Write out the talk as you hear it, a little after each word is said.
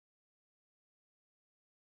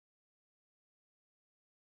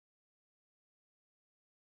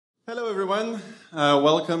Hello, everyone.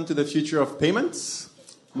 Welcome to the Future of Payments.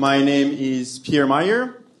 My name is Pierre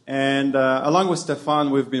Meyer, and along with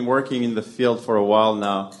Stefan, we've been working in the field for a while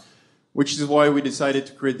now, which is why we decided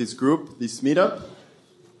to create this group, this meetup,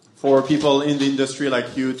 for people in the industry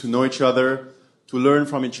like you to know each other, to learn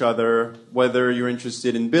from each other, whether you're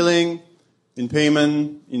interested in billing, in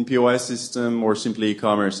payment, in POS system, or simply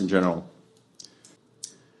e-commerce in general.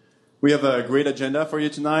 We have a great agenda for you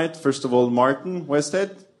tonight. First of all, Martin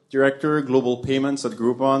Westhead, Director, Global Payments at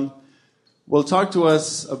Groupon, will talk to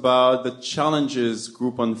us about the challenges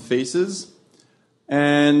Groupon faces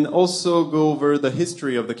and also go over the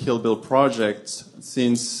history of the Kill Bill project,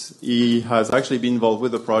 since he has actually been involved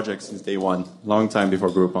with the project since day one, long time before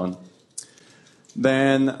Groupon.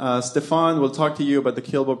 Then Stefan will talk to you about the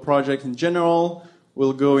Kill Bill project in general.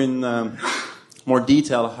 We'll go in more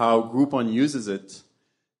detail how Groupon uses it.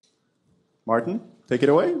 Martin, take it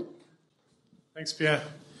away. Thanks, Pierre.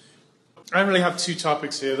 I really have two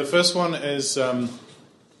topics here. The first one is to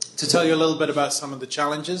tell you a little bit about some of the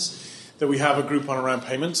challenges that we have at Groupon around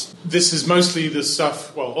payments. This is mostly the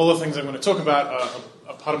stuff, well, all the things I'm going to talk about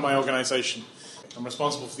are part of my organization. I'm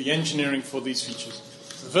responsible for the engineering for these features.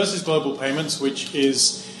 So the first is global payments, which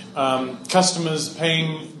is customers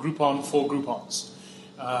paying Groupon for Groupons.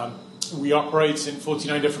 We operate in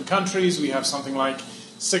 49 different countries. We have something like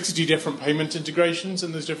 60 different payment integrations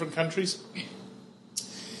in those different countries.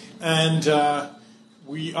 And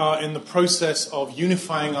we are in the process of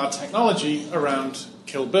unifying our technology around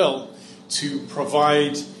Kill Bill to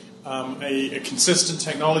provide a consistent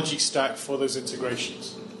technology stack for those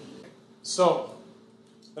integrations. So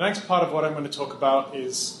the next part of what I'm going to talk about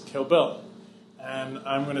is Kill Bill. And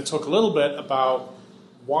I'm going to talk a little bit about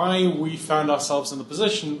why we found ourselves in the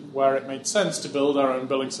position where it made sense to build our own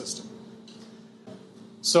billing system.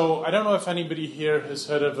 So I don't know if anybody here has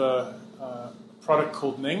heard of a product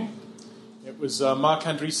called Ning. It was Mark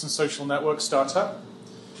Andreessen's social network startup.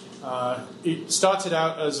 It started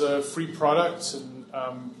out as a free product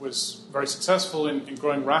and was very successful in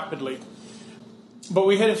growing rapidly. But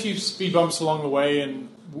we hit a few speed bumps along the way, and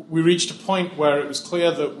we reached a point where it was clear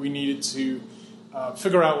that we needed to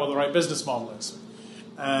figure out what the right business model is.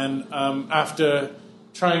 And after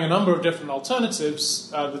trying a number of different alternatives,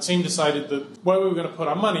 the team decided that where we were going to put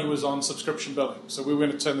our money was on subscription billing. So we were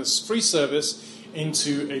going to turn this free service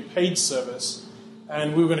into a paid service,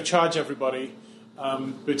 and we were going to charge everybody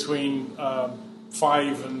between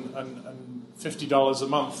 $5 and $50 a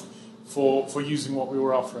month for using what we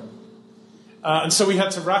were offering. And so we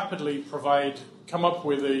had to rapidly come up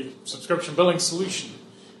with a subscription billing solution.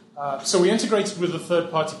 So we integrated with a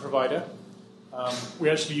third-party provider. We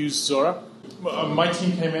actually used Zora. My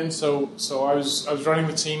team came in, so I was running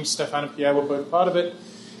the team. Stefan and Pierre were both part of it.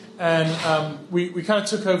 And we kind of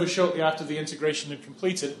took over shortly after the integration had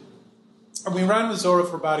completed. And we ran with Zora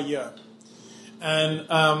for about a year. And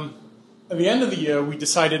at the end of the year, we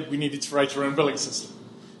decided we needed to write our own billing system.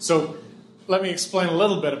 So let me explain a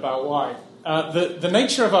little bit about why. The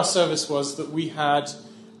nature of our service was that we had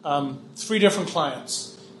 3 different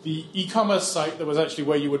clients. The e-commerce site that was actually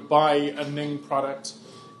where you would buy a Ning product,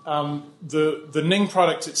 the Ning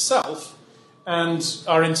product itself, and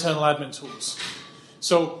our internal admin tools.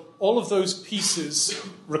 So all of those pieces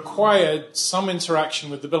required some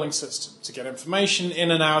interaction with the billing system to get information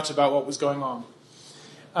in and out about what was going on.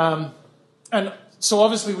 And so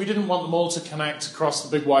obviously we didn't want them all to connect across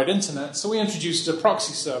the big wide internet, so we introduced a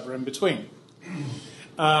proxy server in between.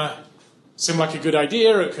 Seemed like a good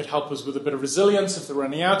idea. It could help us with a bit of resilience if there were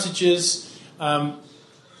any outages.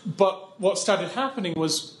 But what started happening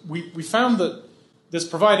was we found that this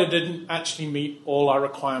provider didn't actually meet all our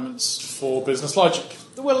requirements for business logic.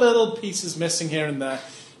 There were little pieces missing here and there.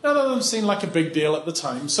 None of them seemed like a big deal at the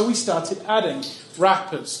time, so we started adding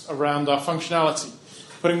wrappers around our functionality,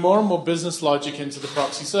 putting more and more business logic into the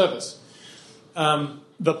proxy service.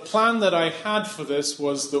 The plan that I had for this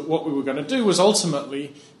was that what we were going to do was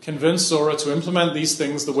ultimately convince Zora to implement these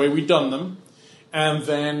things the way we'd done them, and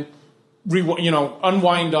then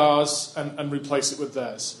unwind ours and replace it with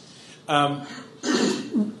theirs.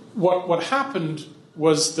 What happened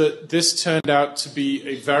was that this turned out to be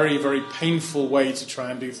a very, very painful way to try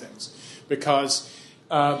and do things, because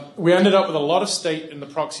we ended up with a lot of state in the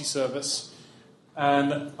proxy service,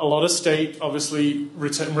 and a lot of state obviously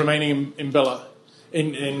remaining in Billa,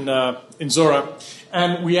 in Zora,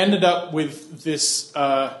 and we ended up with this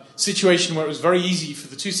situation where it was very easy for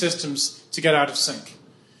the two systems to get out of sync.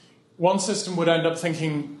 One system would end up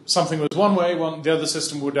thinking something was one way, the other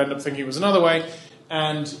system would end up thinking it was another way.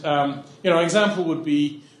 And an example would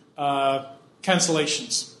be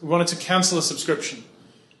cancellations. We wanted to cancel a subscription.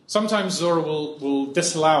 sometimes Zora will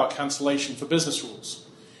disallow a cancellation for business rules.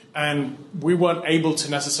 And we weren't able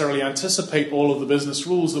to necessarily anticipate all of the business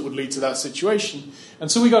rules that would lead to that situation.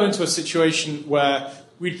 And so we got into a situation where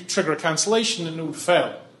we'd trigger a cancellation and it would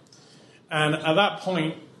fail. And at that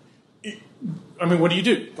point, what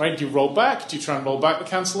do? Right? Do you roll back? Do you try and roll back the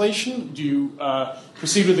cancellation? Do you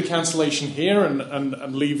proceed with the cancellation here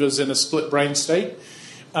and leave us in a split brain state?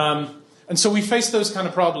 And so we faced those kind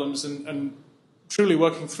of problems, and truly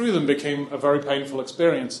working through them became a very painful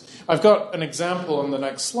experience. I've got an example on the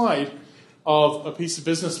next slide of a piece of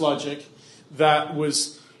business logic that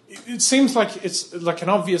was, it seems like it's like an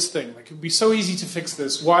obvious thing. Like, it would be so easy to fix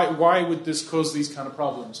this. Why would this cause these kind of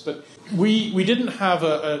problems? But we didn't have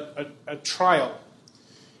a trial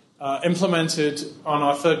implemented on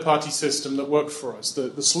our third-party system that worked for us.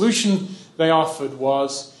 The solution they offered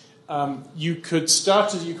was you could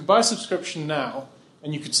buy a subscription now,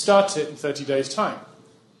 and you could start it in 30 days' time.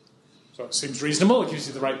 So it seems reasonable. It gives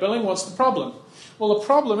you the right billing. What's the problem? Well, the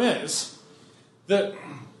problem is that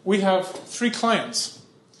we have 3 clients,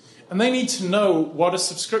 and they need to know what a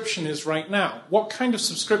subscription is right now. What kind of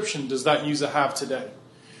subscription does that user have today?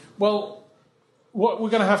 Well, what we're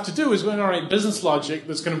going to have to do is we're going to write business logic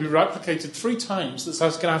that's going to be replicated 3 times. That's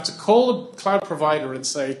going to have to call the cloud provider and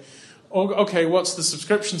say, okay, what's the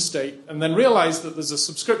subscription state? And then realize that there's a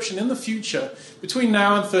subscription in the future between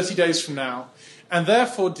now and 30 days from now, and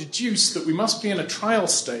therefore deduce that we must be in a trial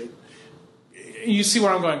state. You see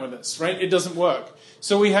where I'm going with this, right? It doesn't work.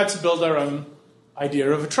 So we had to build our own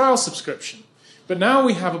idea of a trial subscription. But now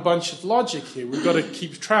we have a bunch of logic here. We've got to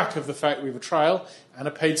keep track of the fact we have a trial and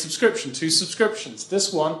a paid subscription, 2 subscriptions.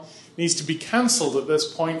 This one needs to be cancelled at this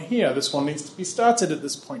point here. This one needs to be started at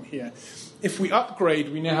this point here. If we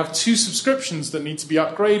upgrade, we now have 2 subscriptions that need to be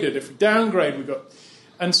upgraded. If we downgrade, we've got...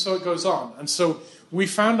 And so it goes on. And so we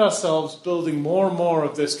found ourselves building more and more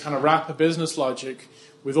of this kind of wrapper business logic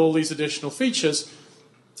with all these additional features,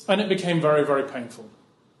 and it became very, very painful.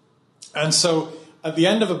 And so at the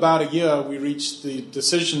end of about a year, we reached the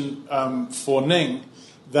decision for Ning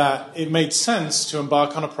that it made sense to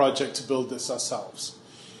embark on a project to build this ourselves.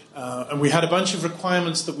 And we had a bunch of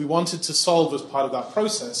requirements that we wanted to solve as part of that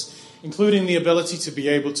process, including the ability to be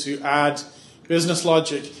able to add business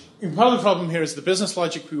logic. And part of the problem here is the business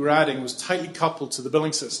logic we were adding was tightly coupled to the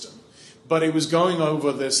billing system, but it was going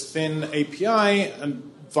over this thin API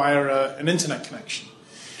and via an internet connection.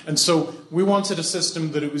 And so we wanted a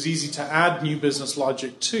system that it was easy to add new business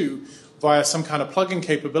logic to via some kind of plugin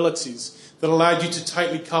capabilities that allowed you to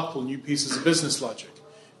tightly couple new pieces of business logic.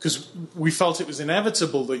 Because we felt it was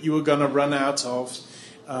inevitable that you were going to run out of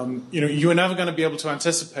you were never going to be able to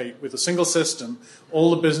anticipate with a single system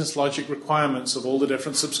all the business logic requirements of all the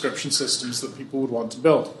different subscription systems that people would want to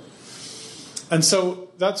build. And so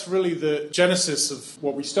that's really the genesis of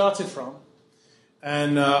what we started from.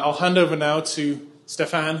 And I'll hand over now to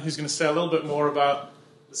Stefan, who's going to say a little bit more about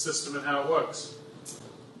the system and how it works.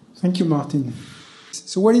 Thank you, Martin.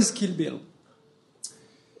 So what is KillBill?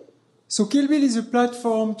 So KillBill is a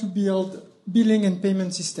platform to build billing and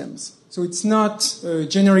payment systems. So it's not a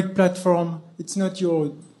generic platform. It's not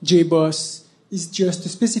your JBoss. It's just a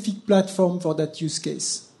specific platform for that use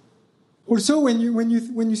case. Also, when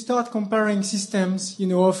you start comparing systems,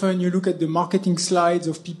 often you look at the marketing slides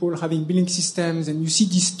of people having billing systems, and you see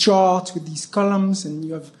these charts with these columns, and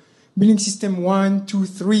you have billing system 1, 2,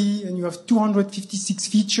 3, and you have 256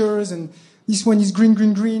 features, and this one is green,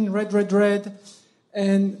 green, green, red, red, red.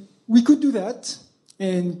 And we could do that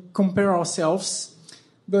and compare ourselves,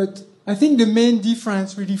 but I think the main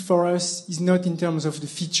difference really for us is not in terms of the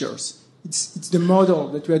features. It's the model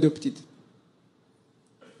that we adopted.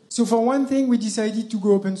 So for one thing, we decided to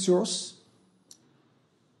go open source.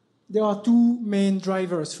 There are 2 main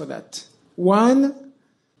drivers for that. One,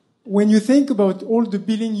 when you think about all the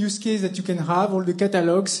billing use case that you can have, all the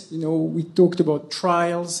catalogs, we talked about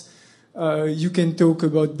trials. You can talk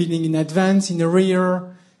about billing in advance, in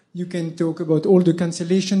arrear. You can talk about all the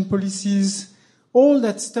cancellation policies. All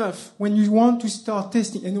that stuff, when you want to start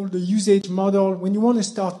testing, and all the usage model, when you want to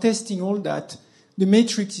start testing all that, the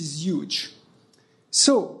matrix is huge.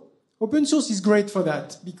 So, open source is great for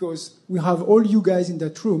that, because we have all you guys in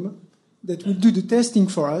that room that will do the testing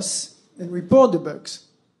for us and report the bugs.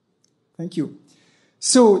 Thank you.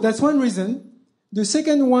 So, that's one reason. The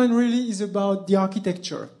second one really is about the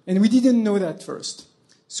architecture, and we didn't know that first.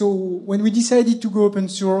 So, when we decided to go open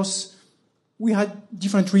source, we had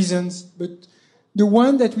different reasons, but the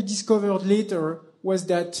one that we discovered later was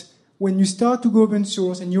that when you start to go open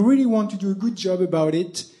source and you really want to do a good job about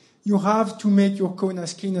it, you have to make your code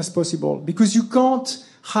as clean as possible, because you can't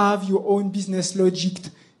have your own business logic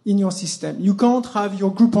in your system. You can't have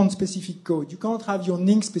your Groupon specific code. You can't have your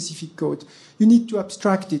Ning specific code. You need to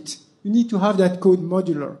abstract it. You need to have that code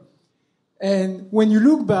modular. And when you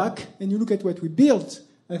look back and you look at what we built,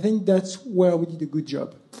 I think that's where we did a good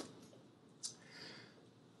job.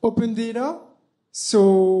 Open data.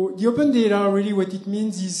 So the open data, really what it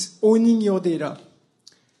means is owning your data.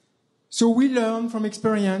 So we learned from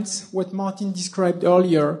experience what Martin described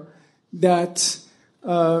earlier, that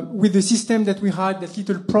with the system that we had, that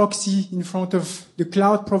little proxy in front of the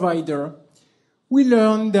cloud provider, we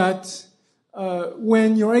learned that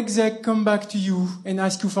when your exec come back to you and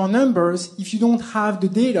ask you for numbers, if you don't have the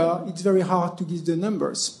data, it's very hard to give the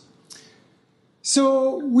numbers.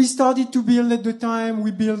 So we started to build at the time,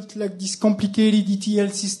 we built like this complicated ETL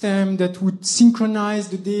system that would synchronize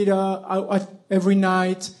the data every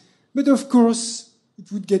night. But of course,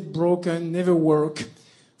 it would get broken, never work.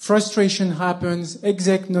 Frustration happens,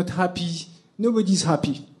 exec not happy, nobody's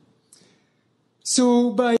happy. So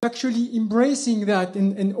by actually embracing that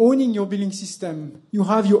and owning your billing system, you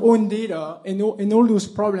have your own data and all those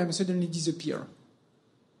problems suddenly disappear.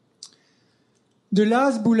 The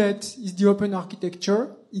last bullet is the open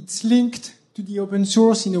architecture. It's linked to the open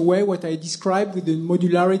source in a way, what I described with the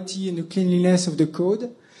modularity and the cleanliness of the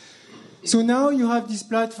code. So now you have this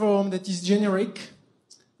platform that is generic,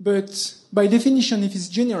 but by definition, if it's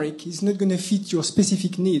generic, it's not going to fit your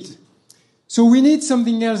specific need. So we need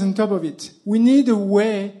something else on top of it. We need a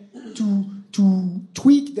way to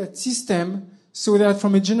tweak that system so that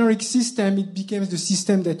from a generic system, it becomes the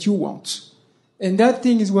system that you want. And that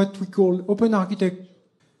thing is what we call open architecture.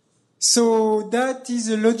 So that is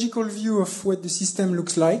a logical view of what the system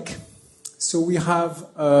looks like. So we have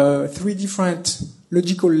 3 different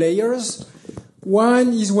logical layers.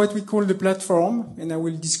 One is what we call the platform, and I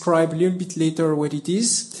will describe a little bit later what it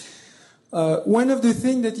is. One of the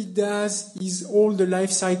things that it does is all the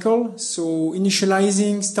life cycle, so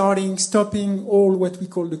initializing, starting, stopping, all what we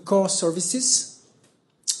call the core services.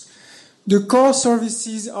 The core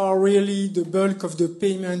services are really the bulk of the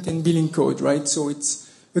payment and billing code, right? So it's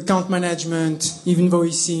account management,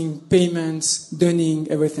 invoicing, payments, dunning,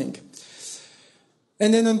 everything.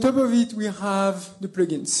 And then on top of it, we have the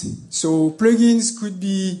plugins. So plugins could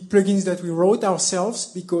be plugins that we wrote ourselves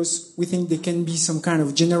because we think they can be some kind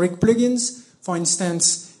of generic plugins. For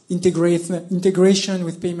instance, integration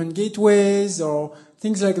with payment gateways or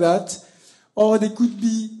things like that. Or they could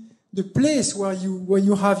be the place where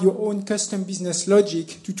you have your own custom business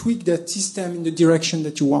logic to tweak that system in the direction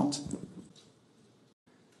that you want.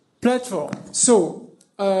 Platform. So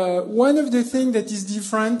one of the things that is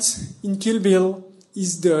different in Kill Bill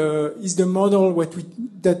is the model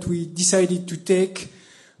that we decided to take.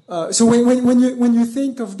 So when you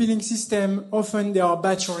think of billing system, often they are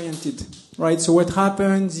batch oriented, right? So what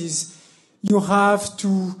happens is you have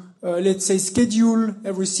to let's say schedule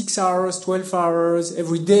every 6 hours, 12 hours,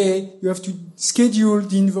 every day. You have to schedule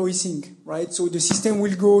the invoicing, right? So the system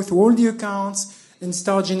will go through all the accounts and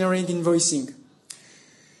start generating invoicing.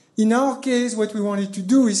 In our case, what we wanted to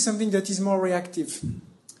do is something that is more reactive.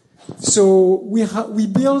 So we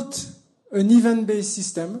built an event-based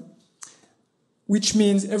system, which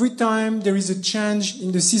means every time there is a change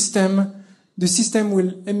in the system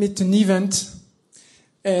will emit an event,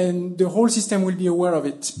 and the whole system will be aware of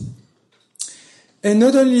it. And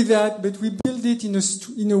not only that, but we build it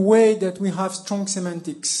in a way that we have strong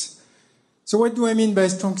semantics. So what do I mean by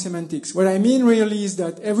strong semantics? What I mean really is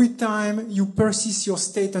that every time you persist your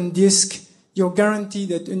state on disk, you're guaranteed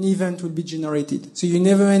that an event will be generated. So you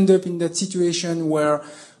never end up in that situation where,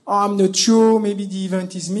 I'm not sure, maybe the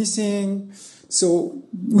event is missing. So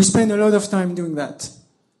we spend a lot of time doing that.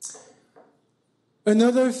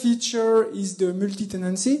 Another feature is the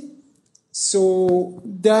multi-tenancy. So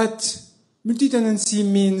that multi-tenancy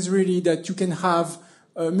means really that you can have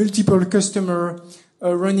multiple customers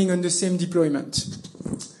running on the same deployment.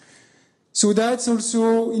 So that's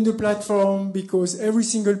also in the platform because every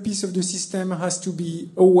single piece of the system has to be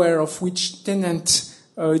aware of which tenant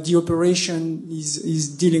the operation is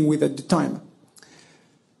dealing with at the time.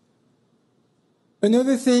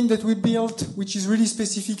 Another thing that we built, which is really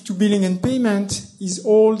specific to billing and payment, is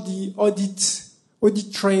all the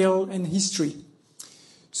audit trail and history.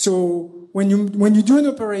 So when you do an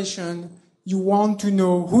operation, you want to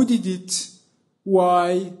know who did it,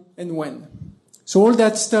 why, and when. So all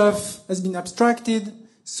that stuff has been abstracted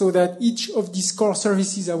so that each of these core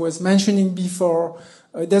services I was mentioning before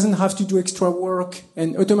doesn't have to do extra work,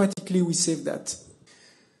 and automatically we save that.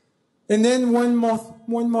 And then one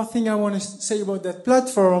more thing I want to say about that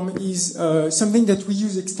platform is something that we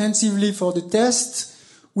use extensively for the test,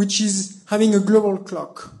 which is having a global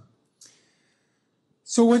clock.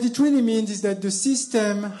 So what it really means is that the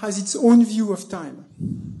system has its own view of time.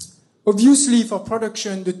 Obviously, for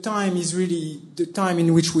production, the time is really the time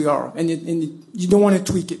in which we are, and you don't want to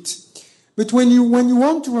tweak it. But when you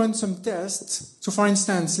want to run some tests, so for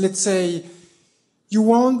instance, let's say you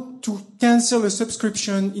want to cancel a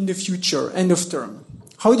subscription in the future, end of term.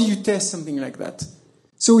 How do you test something like that?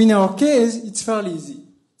 So in our case, it's fairly easy.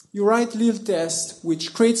 You write a little test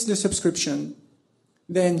which creates the subscription,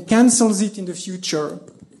 then cancels it in the future.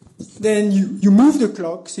 Then you move the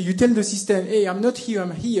clock, so you tell the system, hey, I'm not here,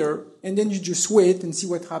 I'm here, and then you just wait and see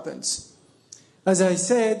what happens. As I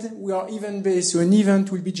said, we are event-based, so an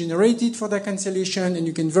event will be generated for that cancellation, and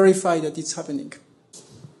you can verify that it's happening.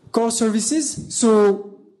 Core services,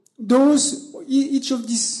 so each of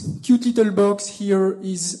these cute little box here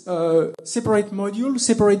is a separate module,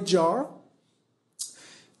 separate jar,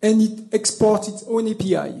 and it exports its own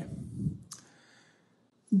API.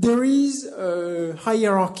 There is a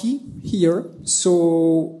hierarchy here,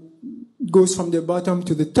 so it goes from the bottom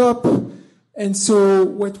to the top. And so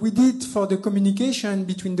what we did for the communication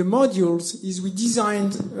between the modules is we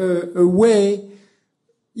designed a way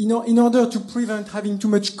in order to prevent having too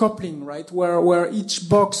much coupling, right? Where each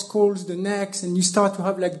box calls the next and you start to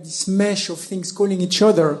have like this mesh of things calling each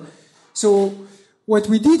other. So what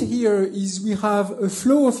we did here is we have a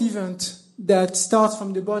flow of event that starts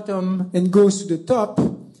from the bottom and goes to the top.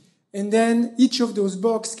 And then each of those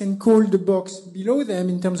boxes can call the box below them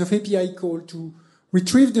in terms of API call to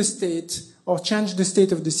retrieve the state or change the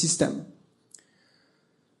state of the system.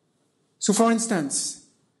 So for instance,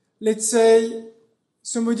 let's say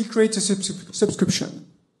somebody creates a subscription.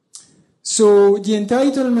 So the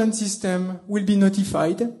entitlement system will be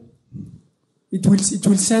notified. It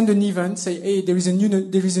will send an event, say, hey, there is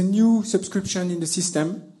a new subscription in the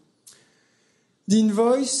system. The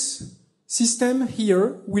invoice system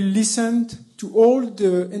here will listen to all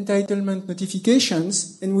the entitlement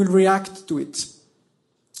notifications and will react to it.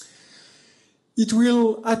 It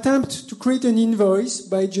will attempt to create an invoice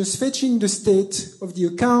by just fetching the state of the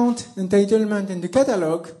account, entitlement, and the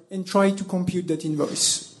catalog and try to compute that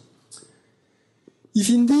invoice. If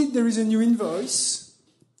indeed there is a new invoice,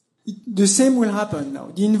 the same will happen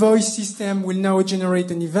now. The invoice system will now generate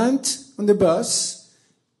an event on the bus.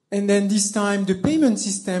 And then this time, the payment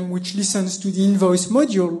system, which listens to the invoice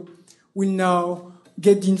module, will now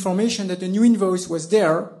get the information that a new invoice was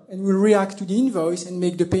there and will react to the invoice and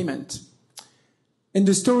make the payment. And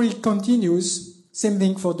the story continues, same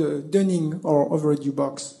thing for the dunning or overdue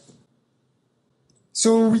box.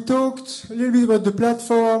 So we talked a little bit about the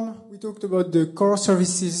platform, we talked about the core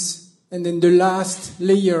services, and then the last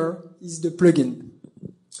layer is the plugin.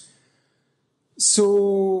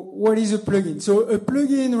 So what is a plugin? So a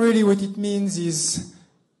plugin, really what it means is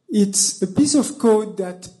it's a piece of code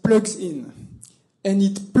that plugs in. And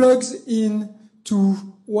it plugs in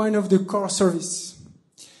to one of the core services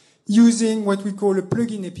using what we call a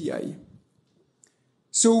plugin API.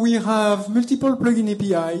 So we have multiple plugin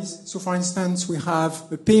APIs. So for instance, we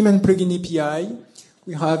have a payment plugin API.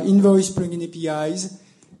 We have invoice plugin APIs.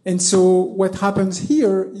 And so what happens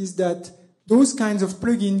here is that those kinds of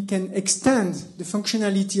plugins can extend the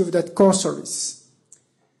functionality of that core service.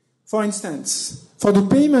 For instance, for the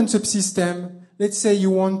payment subsystem, let's say you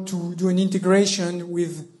want to do an integration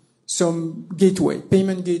with some gateway,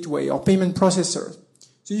 payment gateway or payment processor.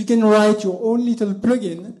 So you can write your own little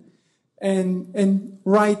plugin and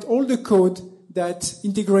write all the code that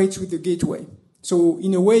integrates with the gateway. So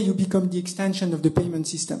in a way, you become the extension of the payment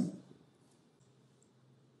system.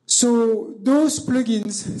 So those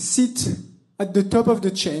plugins sit at the top of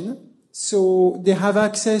the chain. So they have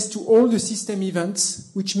access to all the system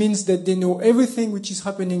events, which means that they know everything which is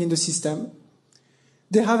happening in the system.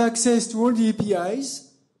 They have access to all the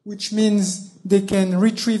APIs, which means they can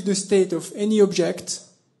retrieve the state of any object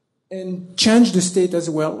and change the state as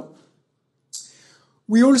well.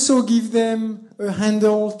 We also give them a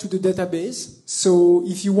handle to the database. So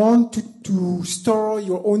if you want to store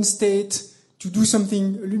your own state, to do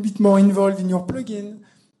something a little bit more involved in your plugin,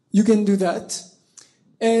 you can do that.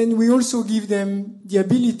 And we also give them the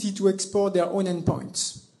ability to export their own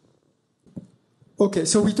endpoints. Okay,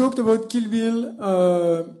 so we talked about Kill Bill,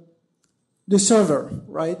 the server,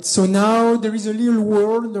 right? So now there is a little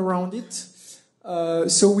world around it.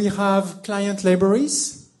 So we have client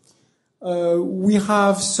libraries. We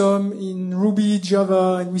have some in Ruby,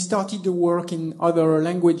 Java, and we started the work in other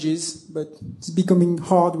languages, but it's becoming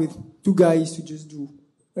hard with two guys to just do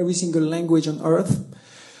every single language on earth.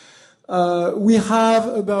 We have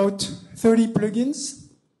about 30 plugins.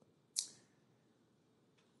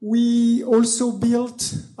 We also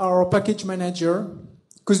built our package manager.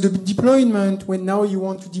 Because the deployment, when now you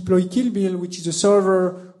want to deploy Kill Bill, which is a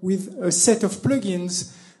server with a set of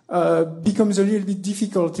plugins, becomes a little bit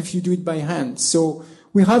difficult if you do it by hand. So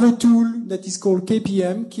we have a tool that is called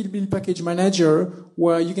KPM, Kill Bill Package Manager,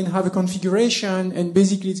 where you can have a configuration and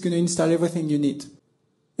basically it's going to install everything you need.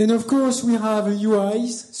 And of course we have a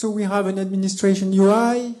UIs. So we have an administration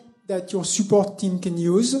UI that your support team can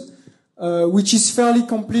use, which is fairly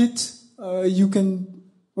complete. You can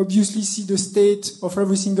obviously see the state of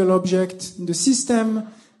every single object in the system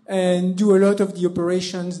and do a lot of the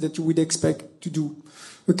operations that you would expect to do.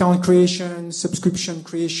 Account creation, subscription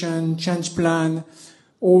creation, change plan,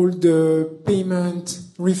 all the payment,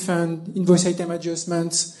 refund, invoice item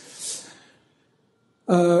adjustments.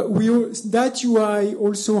 That UI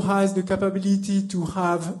also has the capability to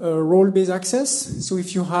have role-based access. So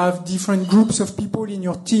if you have different groups of people in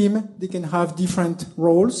your team, they can have different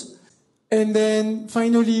roles. And then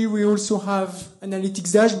finally, we also have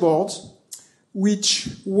analytics dashboards, which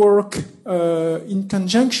work in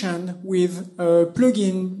conjunction with a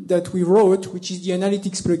plugin that we wrote, which is the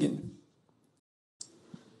analytics plugin.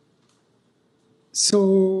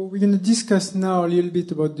 So we're going to discuss now a little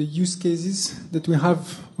bit about the use cases that we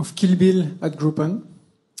have of Kill Bill at Groupon.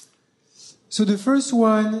 So the first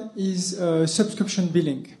one is subscription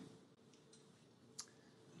billing.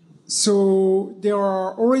 So there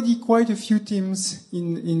are already quite a few teams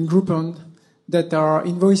in Groupon that are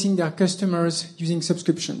invoicing their customers using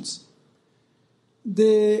subscriptions.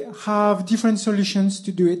 They have different solutions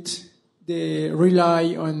to do it. They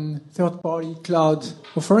rely on third-party cloud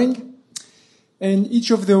offering. And each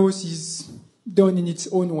of those is done in its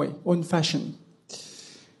own way, own fashion.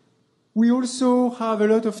 We also have a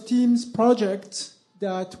lot of teams, projects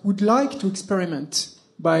that would like to experiment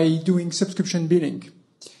by doing subscription billing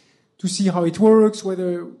to see how it works,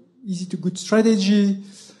 whether is it a good strategy.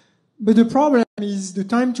 But the problem is the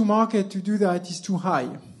time to market to do that is too high.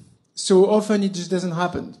 So often it just doesn't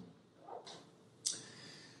happen.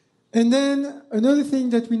 And then another thing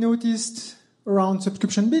that we noticed around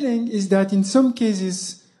subscription billing is that in some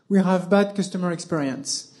cases we have bad customer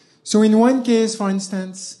experience. So in one case, for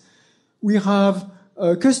instance, we have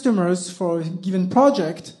customers for a given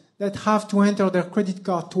project that have to enter their credit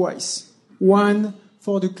card twice. One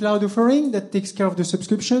for the cloud offering that takes care of the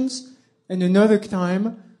subscriptions, and another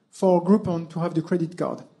time for Groupon to have the credit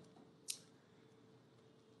card.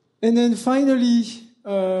 And then finally,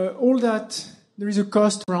 all that, there is a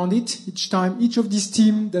cost around it. Each time, each of these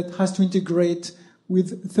teams that has to integrate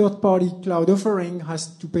with third-party cloud offering has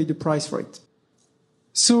to pay the price for it.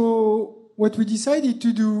 So what we decided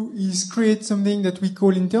to do is create something that we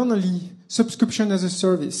call internally subscription as a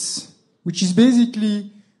service, which is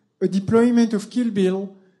basically a deployment of Kill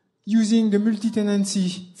Bill using the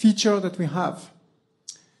multi-tenancy feature that we have.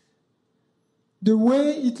 The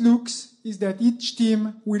way it looks is that each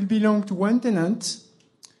team will belong to one tenant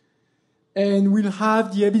and will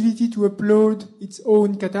have the ability to upload its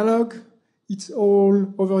own catalog, its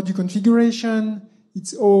own overdue configuration,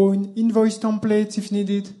 its own invoice templates if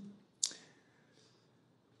needed.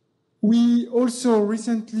 We also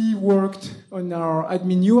recently worked on our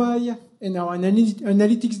admin UI and our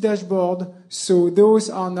analytics dashboard, so those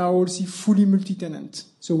are now also fully multi-tenant.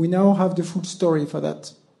 So we now have the full story for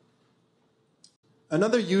that.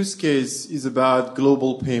 Another use case is about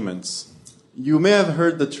global payments. You may have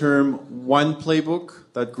heard the term one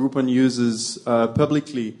playbook that Groupon uses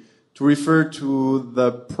publicly to refer to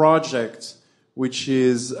the project which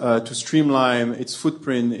is to streamline its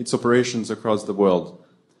footprint, its operations across the world.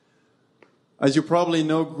 As you probably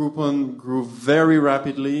know, Groupon grew very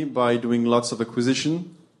rapidly by doing lots of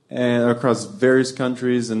acquisition across various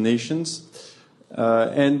countries and nations.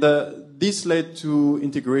 This led to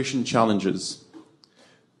integration challenges.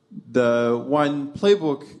 The one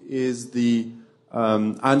playbook is the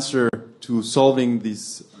answer to solving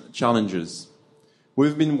these challenges.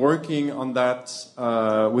 We've been working on that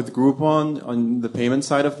with Groupon on the payment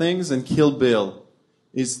side of things, and Kill Bill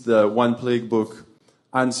is the one playbook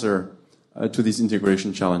answer to these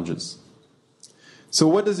integration challenges. So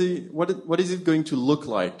what is it going to look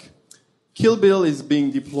like? Kill Bill is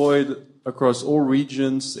being deployed across all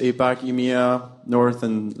regions, APAC, EMEA, North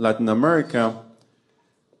and Latin America.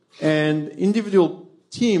 And individual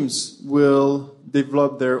teams will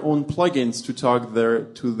develop their own plugins to talk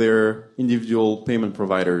to their individual payment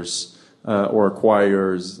providers or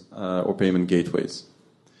acquirers or payment gateways.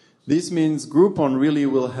 This means Groupon really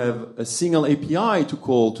will have a single API to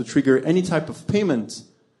call to trigger any type of payment,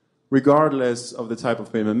 regardless of the type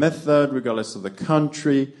of payment method, regardless of the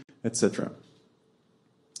country, etc.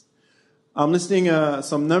 I'm listing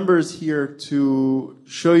some numbers here to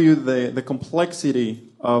show you the complexity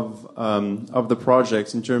of the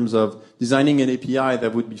projects in terms of designing an API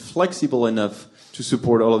that would be flexible enough to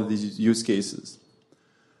support all of these use cases.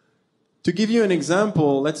 To give you an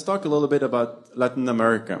example, let's talk a little bit about Latin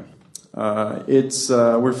America.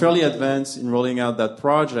 We're fairly advanced in rolling out that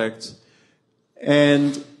project,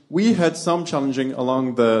 and we had some challenging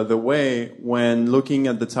along the way when looking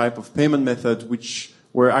at the type of payment method which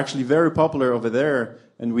were actually very popular over there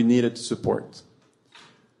and we needed to support.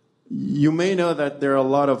 You may know that there are a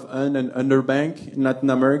lot of un- and underbank in Latin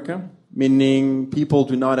America, meaning people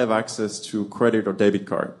do not have access to credit or debit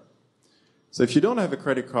card. So if you don't have a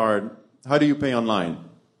credit card, how do you pay online?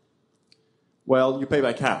 Well, you pay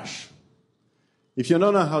by cash. If you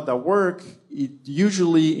don't know how that works, it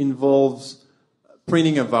usually involves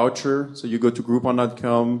printing a voucher. So you go to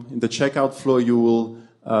Groupon.com. In the checkout flow, you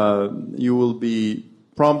will be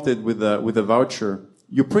prompted with a voucher.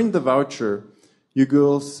 You print the voucher. You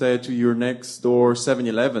go, say, to your next door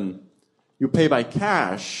 7-Eleven. You pay by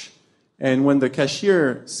cash. And when the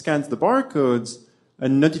cashier scans the barcodes, a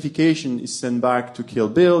notification is sent back to Kill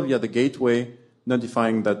Bill via the gateway,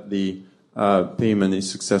 notifying that the payment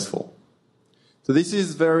is successful. So this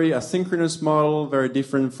is very asynchronous model, very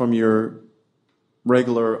different from your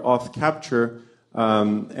regular auth capture,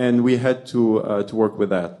 and we had to work with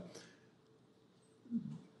that.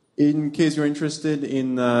 In case you're interested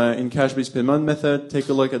in cash-based payment method, take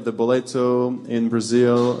a look at the Boleto in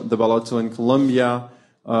Brazil, the Boleto in Colombia,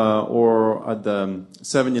 or at the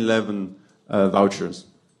 7-Eleven vouchers.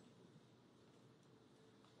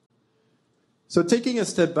 So taking a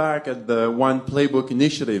step back at the One Playbook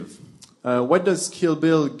initiative, what does Kill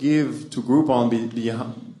Bill give to Groupon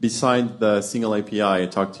beside the single API I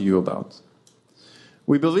talked to you about?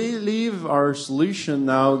 We believe our solution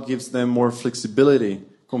now gives them more flexibility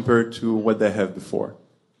compared to what they have before.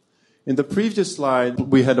 In the previous slide,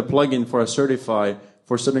 we had a plugin for a Certify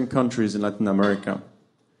for certain countries in Latin America.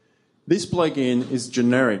 This plugin is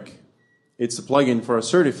generic. It's a plugin for a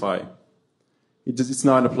Certify. It's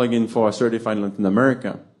not a plugin for a Certify in Latin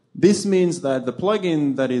America. This means that the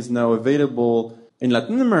plugin that is now available in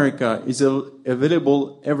Latin America is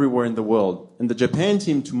available everywhere in the world. And the Japan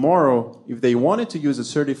team tomorrow, if they wanted to use a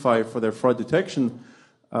Certify for their fraud detection,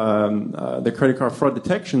 the credit card fraud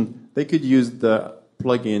detection, they could use the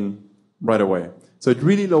plugin right away. So it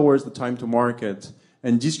really lowers the time to market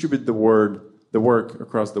and distribute the work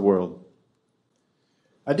across the world.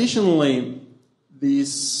 Additionally,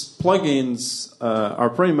 these plugins are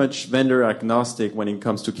pretty much vendor agnostic when it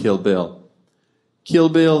comes to Kill Bill. Kill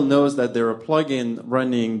Bill knows that they're a plugin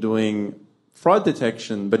running doing fraud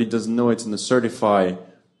detection, but it doesn't know it's in a Certify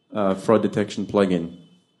fraud detection plugin.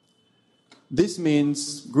 This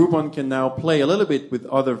means Groupon can now play a little bit with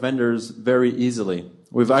other vendors very easily.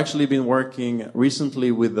 We've actually been working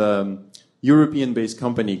recently with a European-based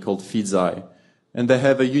company called Feedzai, and they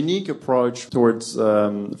have a unique approach towards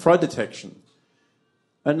fraud detection.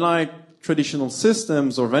 Unlike traditional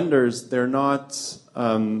systems or vendors, they're not,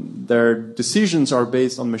 their decisions are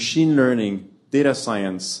based on machine learning, data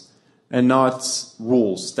science, and not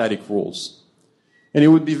rules, static rules. And it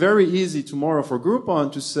would be very easy tomorrow for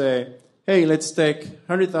Groupon to say, hey, let's take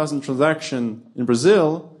 100,000 transactions in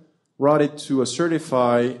Brazil, route it to a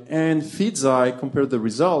Certify, and Feedzai compare the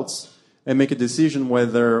results and make a decision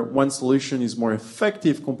whether one solution is more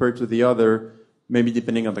effective compared to the other, maybe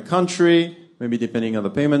depending on the country, maybe depending on the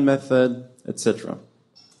payment method, etc.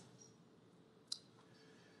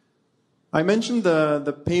 I mentioned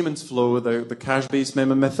the payments flow, the cash-based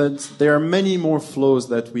payment methods. There are many more flows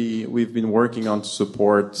that we've been working on to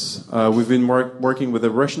support. We've been working with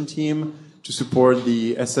the Russian team to support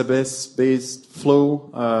the SMS-based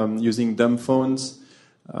flow using dumb phones.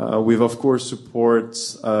 We've, of course, support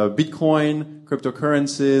Bitcoin,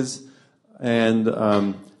 cryptocurrencies,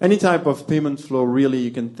 and any type of payment flow really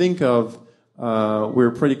you can think of.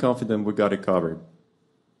 We're pretty confident we got it covered.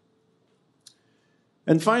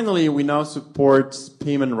 And finally, we now support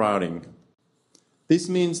payment routing. This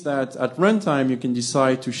means that at runtime, you can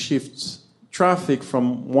decide to shift traffic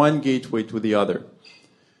from one gateway to the other.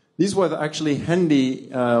 This was actually handy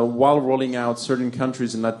while rolling out certain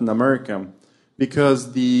countries in Latin America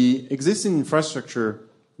because the existing infrastructure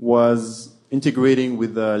was integrating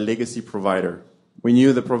with a legacy provider. We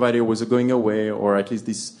knew the provider was going away, or at least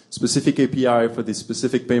this specific API for this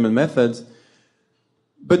specific payment methods.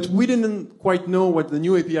 But we didn't quite know what the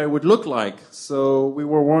new API would look like. So we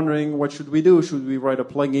were wondering, what should we do? Should we write a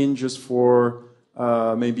plugin just for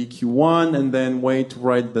maybe Q1 and then wait to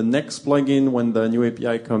write the next plugin when the new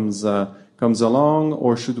API comes along?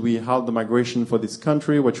 Or should we halt the migration for this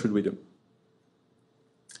country? What should we do?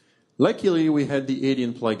 Luckily, we had the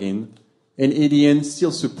Adyen plugin. and ADN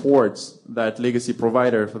still supports that legacy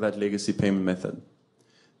provider for that legacy payment method.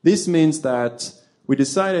 This means that we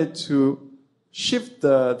decided to shift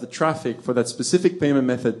the traffic for that specific payment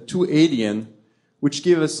method to ADN, which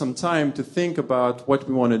gives us some time to think about what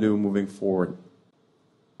we want to do moving forward.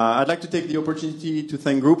 I'd like to take the opportunity to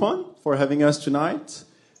thank Groupon for having us tonight.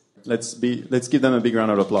 Let's give them a big round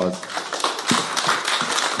of applause.